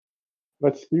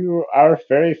let's do our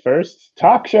very first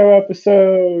talk show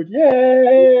episode.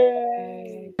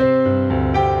 Yay!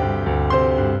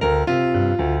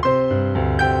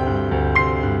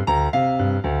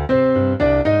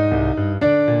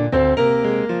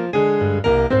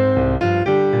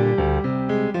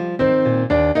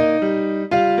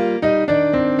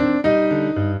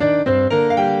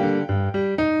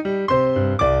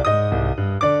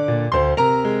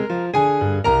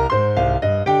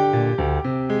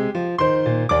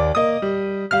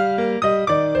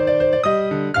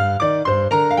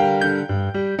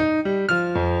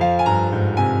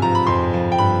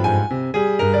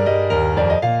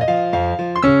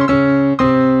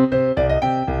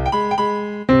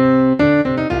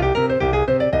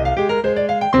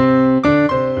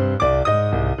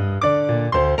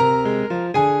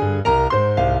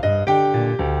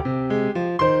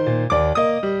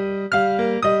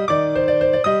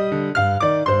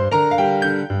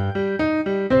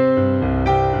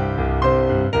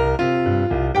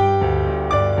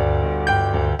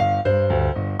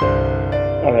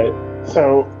 All right.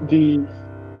 So the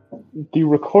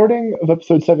recording of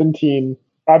episode 17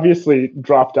 obviously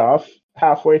dropped off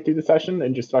halfway through the session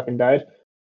and just fucking died.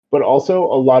 But also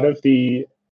a lot of the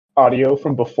audio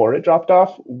from before it dropped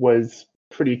off was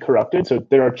pretty corrupted. So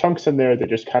there are chunks in there that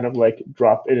just kind of like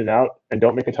drop in and out and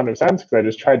don't make a ton of sense because I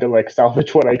just tried to like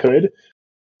salvage what I could.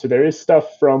 So there is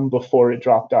stuff from before it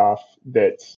dropped off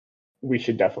that we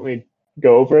should definitely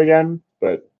go over again.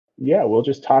 But yeah, we'll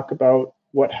just talk about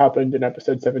what happened in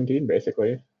episode 17,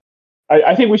 basically.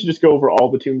 I think we should just go over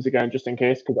all the tombs again, just in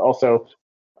case, because also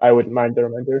I wouldn't mind the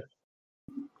reminder.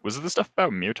 Was it the stuff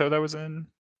about Mirto that was in?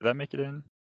 Did that make it in?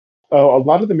 Oh, a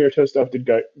lot of the Mirto stuff did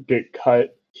get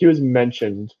cut. He was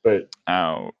mentioned, but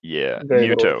Oh, yeah. very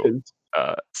little of Mirto,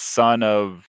 his. son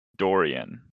of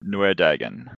Dorian,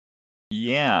 Nuerdagan.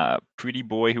 Yeah, pretty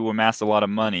boy who amassed a lot of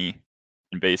money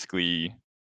and basically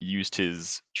used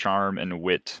his charm and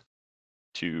wit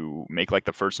to make like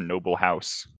the first noble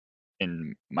house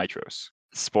in Mitros.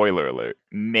 Spoiler alert,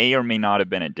 may or may not have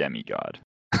been a demigod.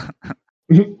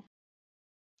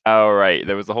 Oh, right,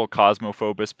 there was the whole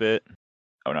Cosmophobus bit.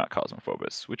 Oh, not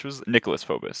Cosmophobus, which was Nicholas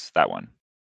Phobus, that one.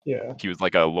 Yeah. He was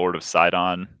like a Lord of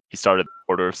Sidon. He started the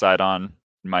Order of Sidon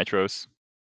in Mitros.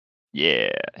 Yeah,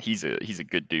 he's a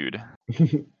good dude.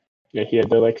 Yeah, he had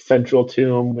the like central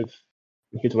tomb with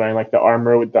he's wearing like the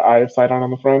armor with the Eye of Sidon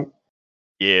on the front.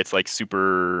 Yeah, it's like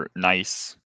super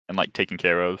nice and like taken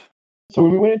care of. So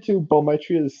when we went into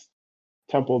Bolmytria's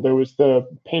temple, there was the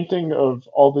painting of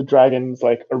all the dragons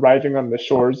like arriving on the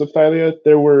shores of Thylia.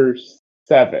 There were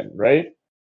 7, right?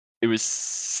 It was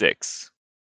 6.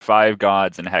 5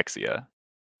 gods and Hexia.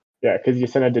 Yeah, because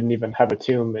Yasenna didn't even have a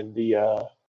tomb in the.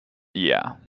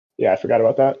 Yeah. Yeah, I forgot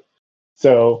about that.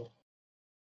 So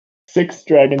 6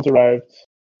 dragons arrived.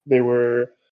 They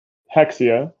were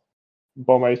Hexia,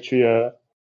 Bolmytria,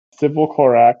 Civil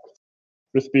Korax,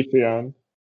 Respitrion,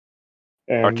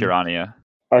 and Archirania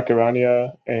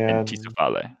Archirania, and and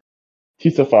Tisufale.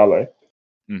 Tisafale.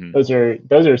 Mm-hmm.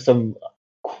 Those are some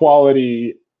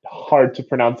quality, hard to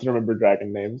pronounce and remember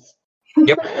dragon names.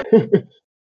 Yep.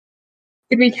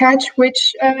 Did we catch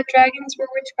which dragons were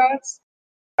which gods?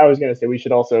 I was gonna say we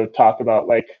should also talk about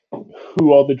like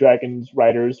who all the dragons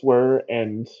riders were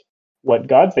and what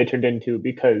gods they turned into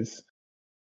because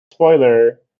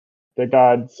spoiler, the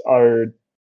gods are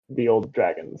the old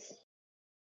dragons.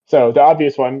 So the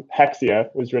obvious one,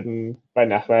 Hexia, was written by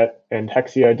Nefret, and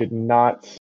Hexia did not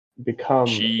become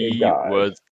a god. She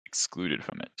was excluded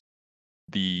from it.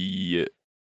 The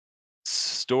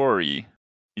story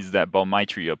is that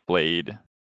Balmitria played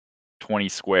 20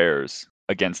 squares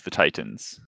against the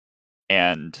Titans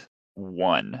and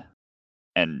won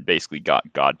and basically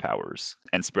got god powers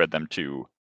and spread them to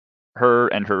her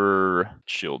and her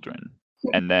children.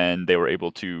 And then they were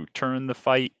able to turn the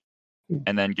fight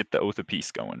and then get the Oath of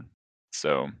Peace going.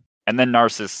 So, and then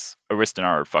Narcissus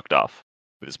Aristonar fucked off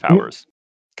with his powers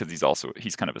because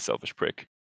he's kind of a selfish prick.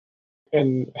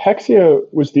 And Hexia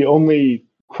was the only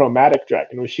chromatic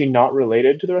dragon. Was she not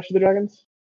related to the rest of the dragons?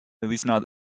 At least not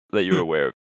that you're aware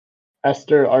of.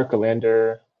 Esther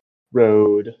Archelander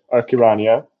rode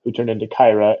Archirania, who turned into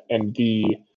Kyra, and the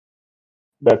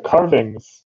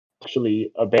carvings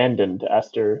actually abandoned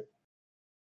Esther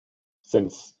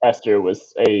since Esther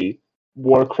was a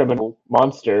war criminal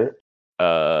monster.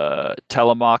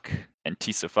 Telemach and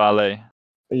Tisafale.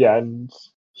 Yeah, and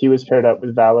he was paired up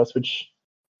with Valis, which,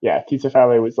 yeah,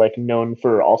 Tisafale was like known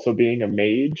for also being a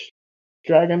mage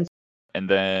dragon. And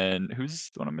then who's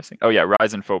the one I'm missing? Oh yeah,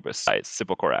 Ryzen Phobos,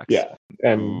 Sipple Corax. Yeah,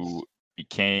 and who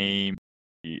became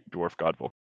the dwarf god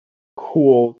Vulcan.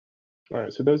 Cool. All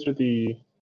right, so those are the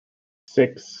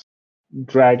 6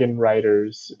 dragon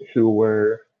riders who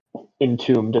were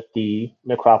entombed at the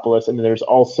necropolis, and there's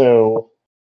also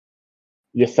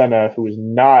Yasenna, who was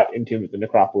not entombed at the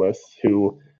necropolis,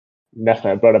 who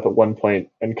Nefna brought up at one point,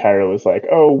 and Kyra was like,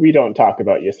 "Oh, we don't talk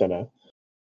about Yasenna."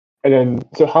 And then,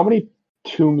 so how many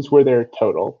tombs were there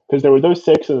total? Because there were those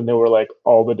 6, and then there were like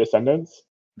all the descendants.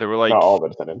 There were like Not all the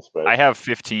descendants, but I have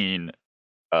 15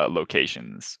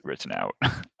 locations written out.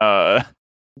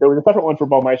 there was a separate one for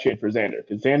Balmaitri and for Xander,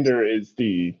 because Xander is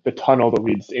the tunnel that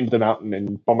leads into the mountain,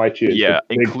 and Balmaitri is Yeah,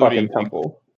 the big fucking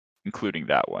temple. including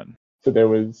that one. So there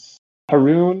was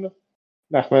Haroun,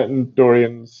 Nefmet and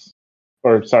Dorian's,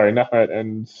 Nefmet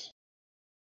and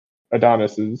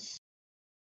Adonis's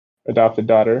adopted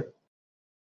daughter,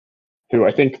 who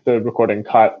I think the recording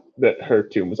caught that her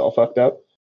tomb was all fucked up.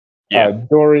 Yeah.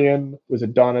 Dorian was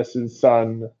Adonis's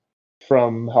son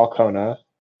from Halcona.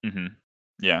 Mm-hmm.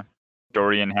 Yeah.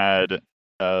 Dorian had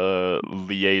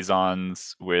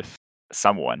liaisons with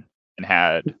someone and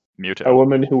had Myrto, A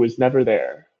woman who was never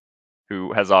there.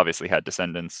 who has obviously had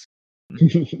descendants.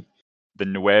 The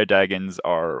Nuer Dagons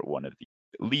are one of the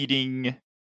leading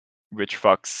rich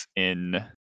fucks in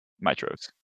Mitros.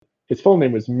 His full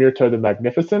name was Myrto the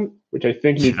Magnificent, which I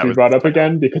think needs That to be was brought up funny.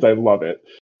 again because I love it.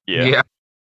 Yeah.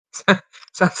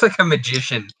 Sounds like a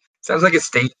magician. Sounds like a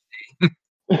stage.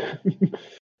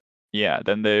 Yeah.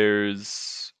 Then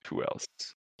there's who else?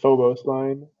 Phobos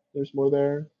line. There's more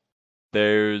there.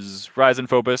 There's Ryzen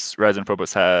Phobos. Ryzen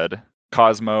Phobos had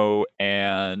Cosmo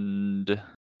and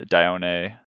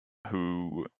Dione,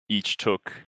 who each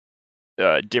took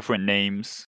different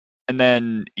names. And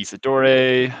then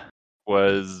Isidore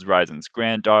was Ryzen's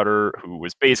granddaughter, who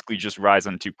was basically just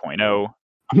Ryzen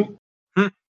 2.0.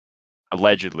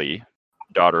 Allegedly,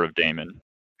 daughter of Daemon,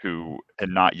 who had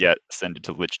not yet ascended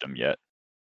to lichdom yet.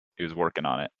 He was working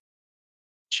on it.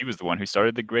 She was the one who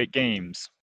started the Great Games.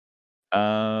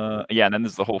 Yeah, and then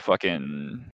there's the whole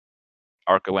fucking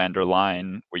Archelander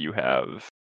line where you have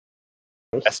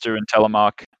Esther and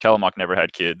Telemach. Telemach never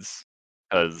had kids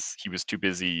because he was too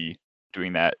busy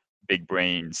doing that big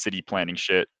brain city planning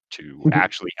shit to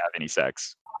actually have any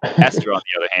sex. Esther, on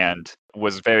the other hand,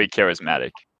 was very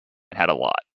charismatic and had a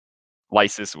lot.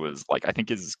 Lysis was like, I think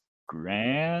his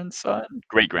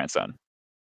great grandson,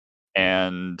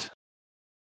 and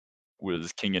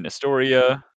was king in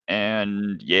Astoria.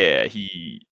 And yeah,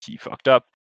 he fucked up.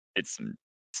 It's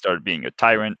started being a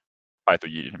tyrant. Pytho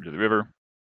yeeted him to the river.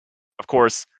 Of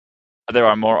course, there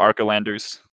are more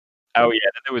Archelanders. Oh yeah,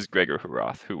 then there was Gregor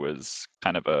Huroth, who was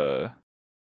kind of a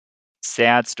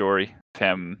sad story of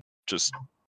him just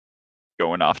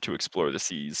going off to explore the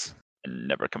seas and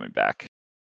never coming back.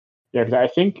 Yeah, because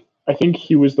I think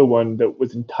he was the one that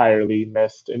was entirely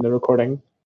missed in the recording.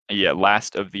 Yeah,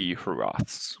 last of the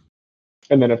Huroths.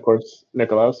 And then, of course,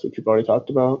 Nikolaos, which we've already talked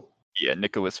about. Yeah,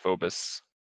 Nicholas Phobos.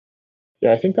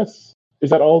 Yeah, I think is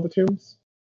that all the tombs?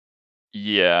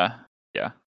 Yeah.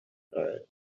 All right.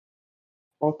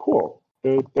 Well, cool.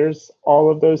 There's all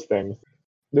of those things.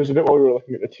 There's a bit while we were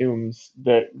looking at the tombs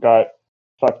that got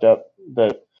fucked up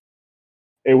that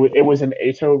it was an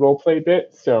Ato roleplay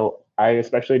bit, so I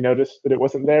especially noticed that it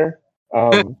wasn't there. I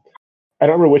don't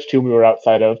remember which tomb we were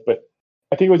outside of, but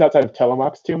I think it was outside of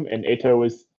Telemach's tomb, and Ato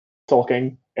was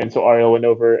sulking, and so Ariel went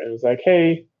over and was like,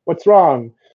 "Hey, what's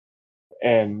wrong?"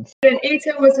 And Then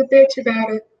Ato was a bitch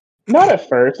about it. not at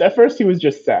first. At first, he was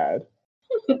just sad.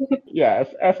 Yeah,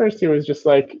 at first he was just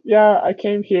like, "Yeah, I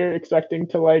came here expecting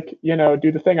to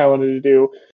do the thing I wanted to do,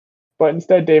 but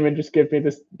instead Damon just gave me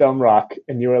this dumb rock."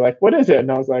 And you were like, "What is it?"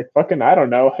 And I was like, "Fucking, I don't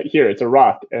know. Here, it's a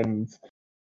rock." And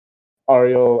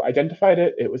Ariel identified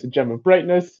it. It was a gem of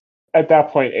brightness. At that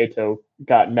point, Ato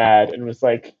got mad and was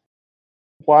like,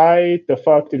 "Why the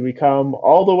fuck did we come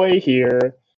all the way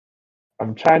here?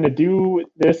 I'm trying to do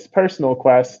this personal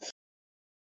quest,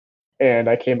 and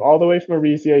I came all the way from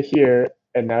Arisia here,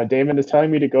 and now Damon is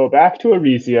telling me to go back to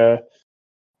Arisia."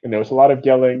 And there was a lot of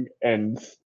yelling, and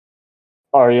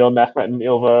Ariel, Nefmet, and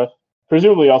Ilva,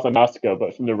 presumably also Nausicaa,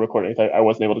 but from the recordings I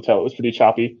wasn't able to tell. It was pretty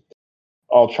choppy.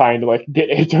 All trying to get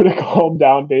Ato to calm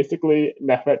down, basically.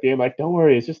 Nefmet being like, "Don't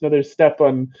worry, it's just another step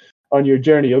on your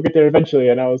journey. You'll get there eventually."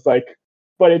 And I was like,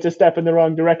 "But it's a step in the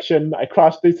wrong direction. I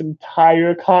crossed this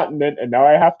entire continent, and now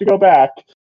I have to go back."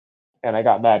 And I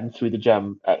got mad and threw the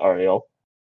gem at Ariel.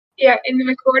 Yeah, in the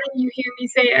recording you hear me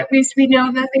say, "At least we know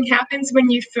nothing happens when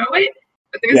you throw it,"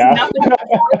 but there's Yeah. nothing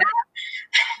before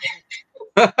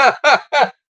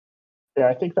that. Yeah,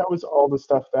 I think that was all the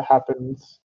stuff that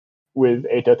happens with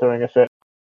Ato throwing a fit.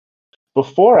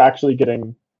 Before we actually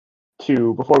transitioned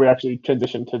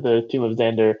to the Tomb of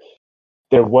Xander,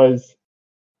 there was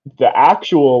the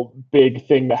actual big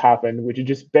thing that happened, which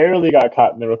just barely got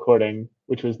caught in the recording,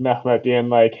 which was Mehmet being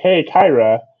like, "Hey,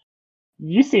 Kyra,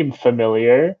 you seem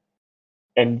familiar."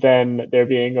 And then there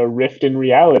being a rift in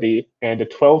reality and a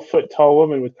 12-foot tall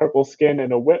woman with purple skin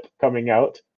and a whip coming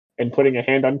out and putting a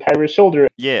hand on Kyra's shoulder.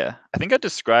 Yeah, I think I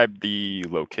described the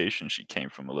location she came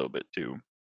from a little bit too.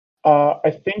 I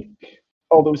think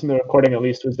all that was in the recording, at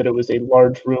least, was that it was a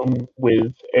large room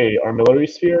with a armillary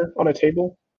sphere on a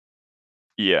table.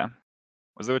 Yeah.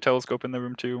 Was there a telescope in the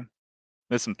room too?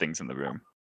 There's some things in the room.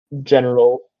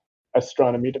 General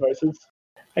astronomy devices.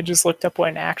 I just looked up what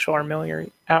an actual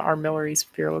armillary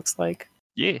sphere looks like.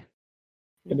 Yeah.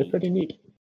 And they're pretty neat.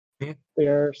 Yeah. They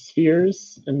are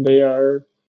spheres, and they are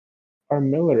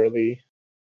armillarily.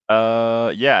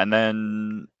 Yeah, and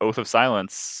then Oath of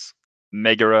Silence,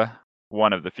 Megara,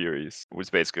 one of the Furies, was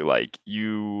basically like,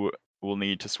 you will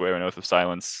need to swear an Oath of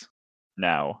Silence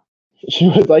now. She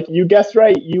was like, "You guessed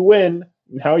right, you win.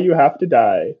 Now you have to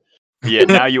die." Yeah,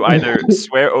 now you either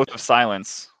swear Oath of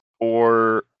Silence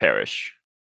or perish.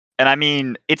 And I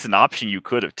mean, it's an option you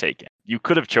could have taken. You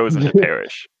could have chosen to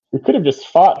perish. We could have just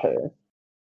fought her.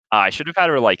 I should have had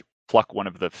her like pluck one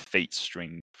of the fate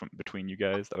string from between you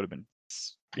guys. That would have been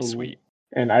pretty sweet.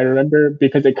 And I remember,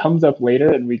 because it comes up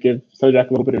later, and we give Sojak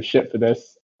a little bit of shit for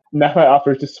this. Mehmet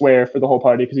offers to swear for the whole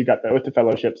party because you got that with the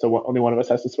fellowship, so only one of us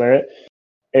has to swear it.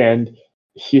 And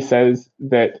he says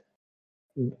that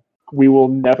we will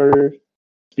never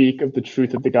speak of the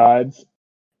truth of the gods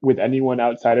with anyone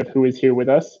outside of who is here with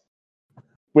us,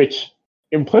 which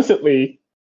implicitly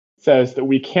says that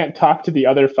we can't talk to the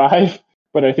other 5,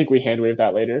 but I think we handwave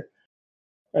that later.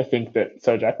 I think that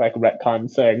Sojak like retcon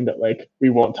saying that like we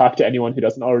won't talk to anyone who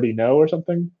doesn't already know or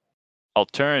something.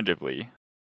 Alternatively,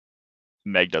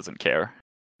 Meg doesn't care.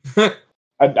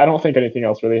 I don't think anything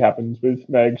else really happens with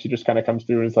Meg. She just kind of comes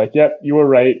through and is like, "Yep, you were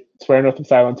right. Swear an oath of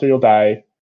silence or you'll die."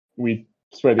 We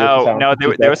swear the oath of silence.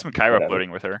 No, there was some Kyra whatever. flirting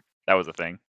with her. That was a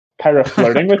thing. Kyra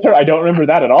flirting with her? I don't remember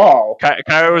that at all.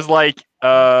 Kyra was like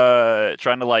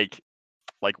trying to like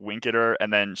wink at her,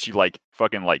 and then she like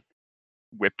fucking like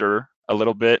whipped her a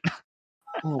little bit.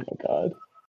 Oh my god.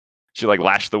 She like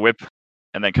lashed the whip,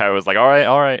 and then Kyra was like, all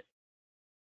right.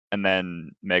 And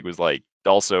then Meg was like,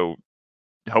 also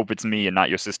hope it's me and not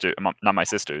your sister, not my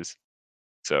sisters.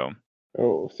 So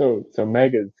so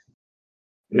Meg is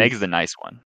Meg's the nice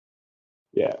one.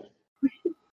 Yeah.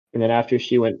 And then after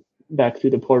she went back through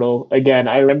the portal, again,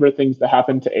 I remember things that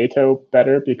happened to Ato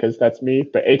better because that's me,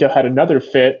 but Ato had another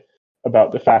fit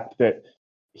about the fact that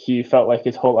he felt like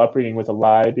his whole upbringing was a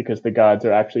lie because the gods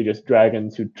are actually just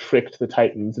dragons who tricked the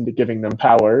Titans into giving them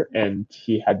power, and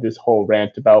he had this whole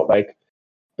rant about like,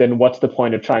 then what's the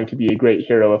point of trying to be a great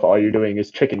hero if all you're doing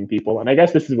is tricking people? And I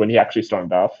guess this is when he actually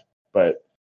stormed off. But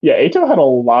yeah, Ato had a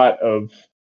lot of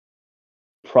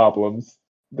problems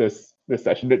this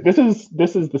session. This is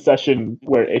the session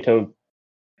where Ato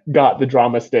got the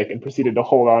drama stick and proceeded to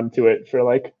hold on to it for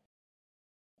like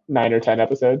 9 or 10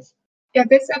 episodes. Yeah,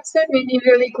 this episode made me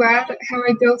really glad how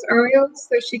I built Ariel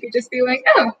so she could just be like,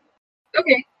 "Oh,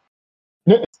 okay."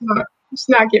 Just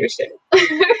not give a shit.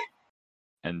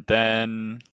 And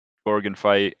then Gorgon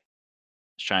fight,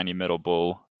 shiny middle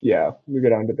bull. Yeah, we go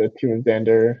down to the Toon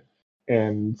Xander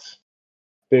and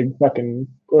big fucking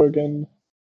Gorgon.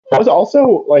 That was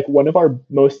also like one of our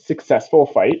most successful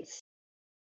fights.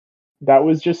 That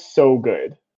was just so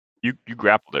good. You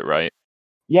grappled it, right?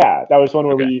 Yeah, that was one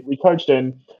where Okay. we charged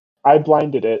in. I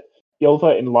blinded it.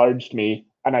 Ilva enlarged me,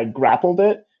 and I grappled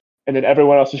it. And then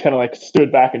everyone else just kind of like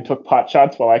stood back and took pot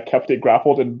shots while I kept it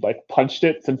grappled and like punched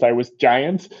it since I was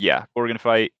giant. Yeah, Gorgon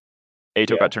fight.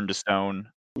 Ato Yeah. got turned to stone.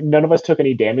 None of us took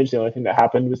any damage. The only thing that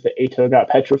happened was that Ato got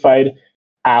petrified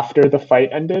after the fight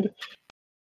ended,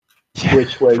 Yeah,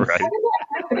 which was right. How did that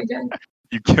happen again?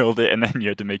 You killed it, and then you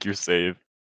had to make your save.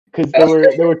 because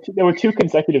there were 2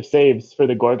 consecutive saves for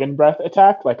the Gorgon breath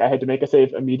attack. Like I had to make a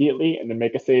save immediately and then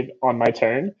make a save on my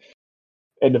turn.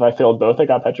 And if I failed both, I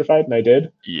got petrified, and I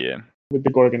did. Yeah. With the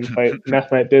Gorgon fight,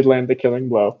 Mehmet did land the killing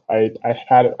blow. I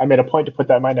made a point to put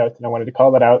that in my notes, and I wanted to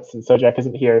call that out since Sojak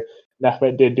isn't here.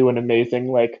 Mehmet did do an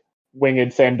amazing like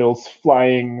winged sandals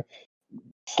flying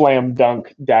slam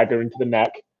dunk dagger into the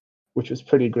neck, which was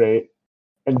pretty great.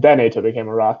 And then Ato became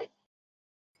a rock.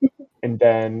 And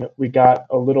then we got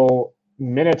a little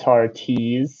Minotaur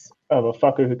tease of a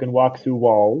fucker who can walk through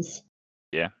walls,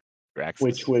 Draxus.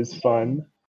 which was fun.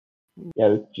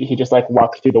 Yeah, he just like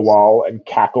walked through the wall and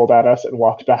cackled at us and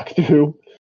walked back through.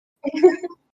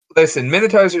 Listen,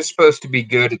 Minotaurs are supposed to be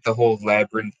good at the whole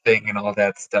labyrinth thing and all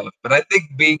that stuff, but I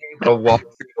think being able to walk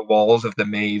through the walls of the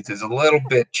maze is a little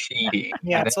bit cheaty.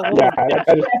 Yeah, it's a Yeah, little.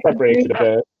 that just separates it a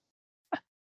bit.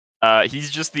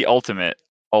 He's just the ultimate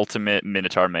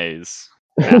Minotaur maze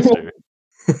master.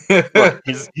 Look,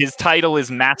 his title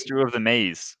is Master of the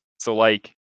Maze. So,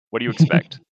 like, what do you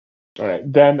expect? All right.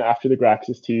 Then, after the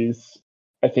Graxus tease,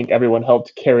 I think everyone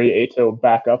helped carry Ato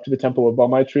back up to the Temple of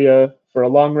Balmaitria for a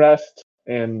long rest,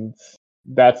 and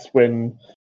that's when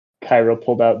Cairo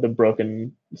pulled out the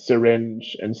broken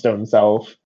syringe and stone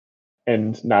self,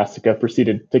 and Nasica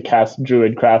proceeded to cast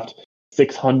Druidcraft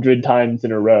 600 times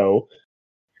in a row.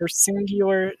 Her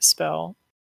singular spell.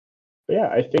 But yeah,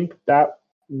 I think that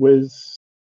was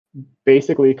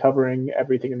basically covering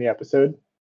everything in the episode.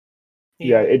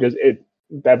 Yeah, the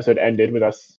episode ended with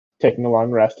us taking a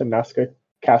long rest and Nasica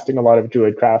casting a lot of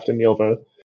Druidcraft and Ylva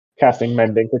casting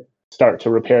Mending to start to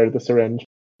repair the syringe.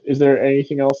 Is there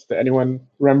anything else that anyone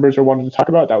remembers or wanted to talk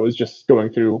about? That was just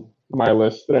going through my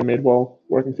list that I made while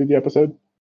working through the episode.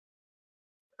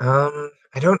 I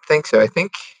don't think so. I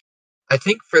think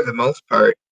for the most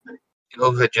part,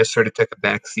 Ylva just sort of took a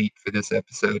back seat for this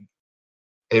episode.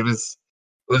 It was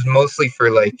mostly for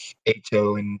like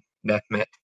Ato and Nefmet.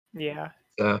 Yeah.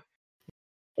 So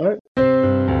All right.